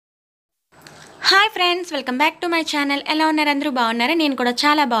Hi friends, welcome back to my channel. ఎలా ఉన్నారు? అందరూ బాగున్నారా? నేను కూడా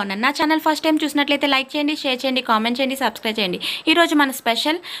చాలా బాగున్నాను. నా ఛానల్ ఫస్ట్ టైం చూసినట్లయితే లైక్ చేయండి, షేర్ చేయండి, కామెంట్ చేయండి, సబ్స్క్రైబ్ చేయండి. ఈరోజు మన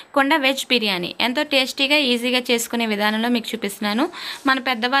స్పెషల్ కుండ వెజ్ బిర్యానీ ఎంతో టేస్టీగా ఈజీగా చేసుకునే విధానంలో మీకు చూపిస్తున్నాను. మన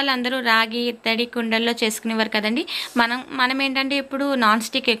పెద్దవాళ్ళందరూ రాగి ఇత్తడి కుండల్లో చేసుకునేవారు కదండి. మనం ఏంటంటే ఇప్పుడు నాన్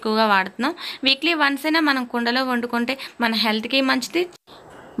స్టిక్ ఎక్కువగా వాడుతున్నాం. వీక్లీ వన్స్ అయినా మనం కుండలో వండుకుంటే మన హెల్త్కి మంచిది.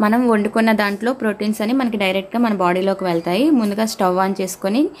 మనం వండుకున్న దాంట్లో ప్రోటీన్స్ అని మనకి డైరెక్ట్గా మన బాడీలోకి వెళ్తాయి. ముందుగా స్టవ్ ఆన్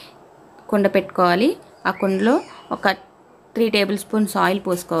చేసుకొని కుండ పెట్టుకోవాలి. ఆ కుండలో ఒక 3 టేబుల్ స్పూన్స్ ఆయిల్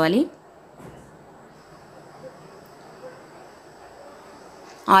పోసుకోవాలి.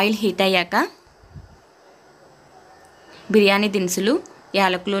 ఆయిల్ హీట్ అయ్యాక బిర్యానీ దినుసులు,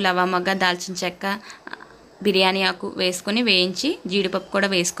 యాలకులు, లవంగ, దాల్చిన చెక్క, బిర్యానీ ఆకు వేసుకొని వేయించి జీడిపప్పు కూడా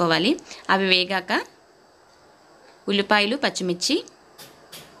వేసుకోవాలి. అవి వేగాక ఉల్లిపాయలు, పచ్చిమిర్చి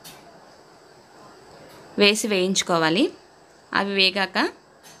వేసి వేయించుకోవాలి. అవి వేగాక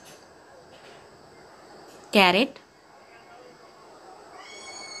క్యారెట్,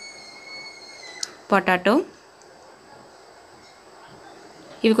 పొటాటో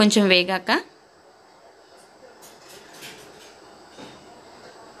ఇవి కొంచెం వేగాక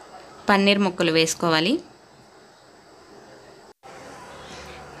పన్నీర్ ముక్కలు వేసుకోవాలి.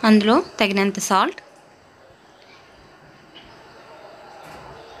 అందులో తగినంత సాల్ట్,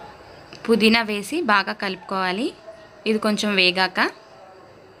 పుదీనా వేసి బాగా కలుపుకోవాలి. ఇది కొంచెం వేగాక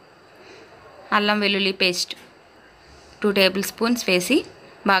అల్లం వెల్లుల్లి పేస్ట్ 2 టేబుల్ స్పూన్స్ వేసి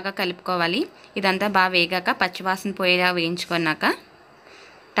బాగా కలుపుకోవాలి. ఇదంతా బాగా వేగాక పచ్చివాసన పోయేలా వేయించుకున్నాక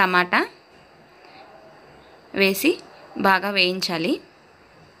టమాటా వేసి బాగా వేయించాలి.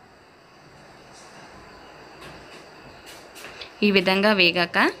 ఈ విధంగా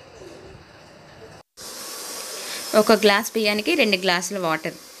వేగాక ఒక గ్లాస్ బియ్యానికి 2 గ్లాసుల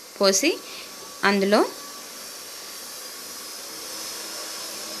వాటర్ పోసి అందులో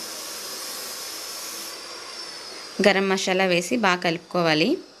గరం మసాలా వేసి బాగా కలుపుకోవాలి.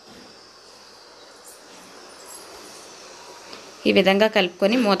 ఈ విధంగా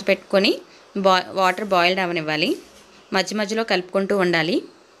కలుపుకొని మూత పెట్టుకొని వాటర్ బాయిల్డ్ అవనివ్వాలి. మధ్య మధ్యలో కలుపుకుంటూ ఉండాలి.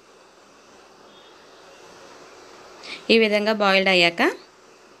 ఈ విధంగా బాయిల్డ్ అయ్యాక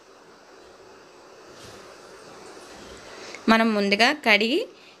మనం ముందుగా కడిగి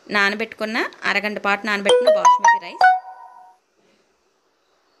నానబెట్టుకున్న అరగంట పాటు నానబెట్టుకున్న బాస్మతి రైస్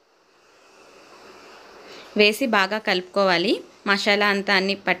వేసి బాగా కలుపుకోవాలి. మసాలా అంతా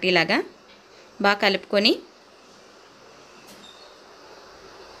అన్ని పట్టేలాగా బాగా కలుపుకొని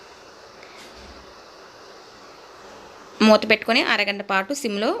మూత పెట్టుకొని అరగంట పాటు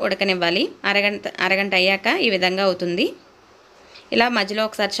సిమ్లో ఉడకనివ్వాలి. అరగంట అయ్యాక ఈ విధంగా అవుతుంది. ఇలా మధ్యలో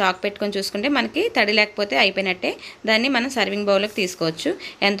ఒకసారి చాక్ పెట్టుకొని చూసుకుంటే మనకి తడి లేకపోతే అయిపోయినట్టే. దాన్ని మనం సర్వింగ్ బౌల్లోకి తీసుకోవచ్చు.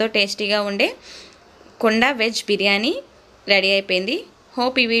 ఎంతో టేస్టీగా ఉండే కుండ వెజ్ బిర్యానీ రెడీ అయిపోయింది.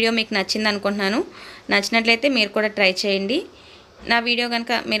 హోప్ ఈ వీడియో మీకు నచ్చింది అనుకుంటున్నాను. నచ్చినట్లయితే మీరు కూడా ట్రై చేయండి. నా వీడియో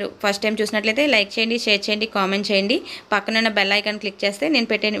కనుక మీరు ఫస్ట్ టైం చూసినట్లయితే లైక్ చేయండి, షేర్ చేయండి, కామెంట్ చేయండి. పక్కనున్న బెల్ ఐకాన్ క్లిక్ చేస్తే నేను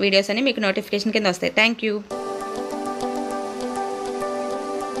పెట్టే వీడియోస్ అన్ని మీకు నోటిఫికేషన్ కింద వస్తాయి. Thank you.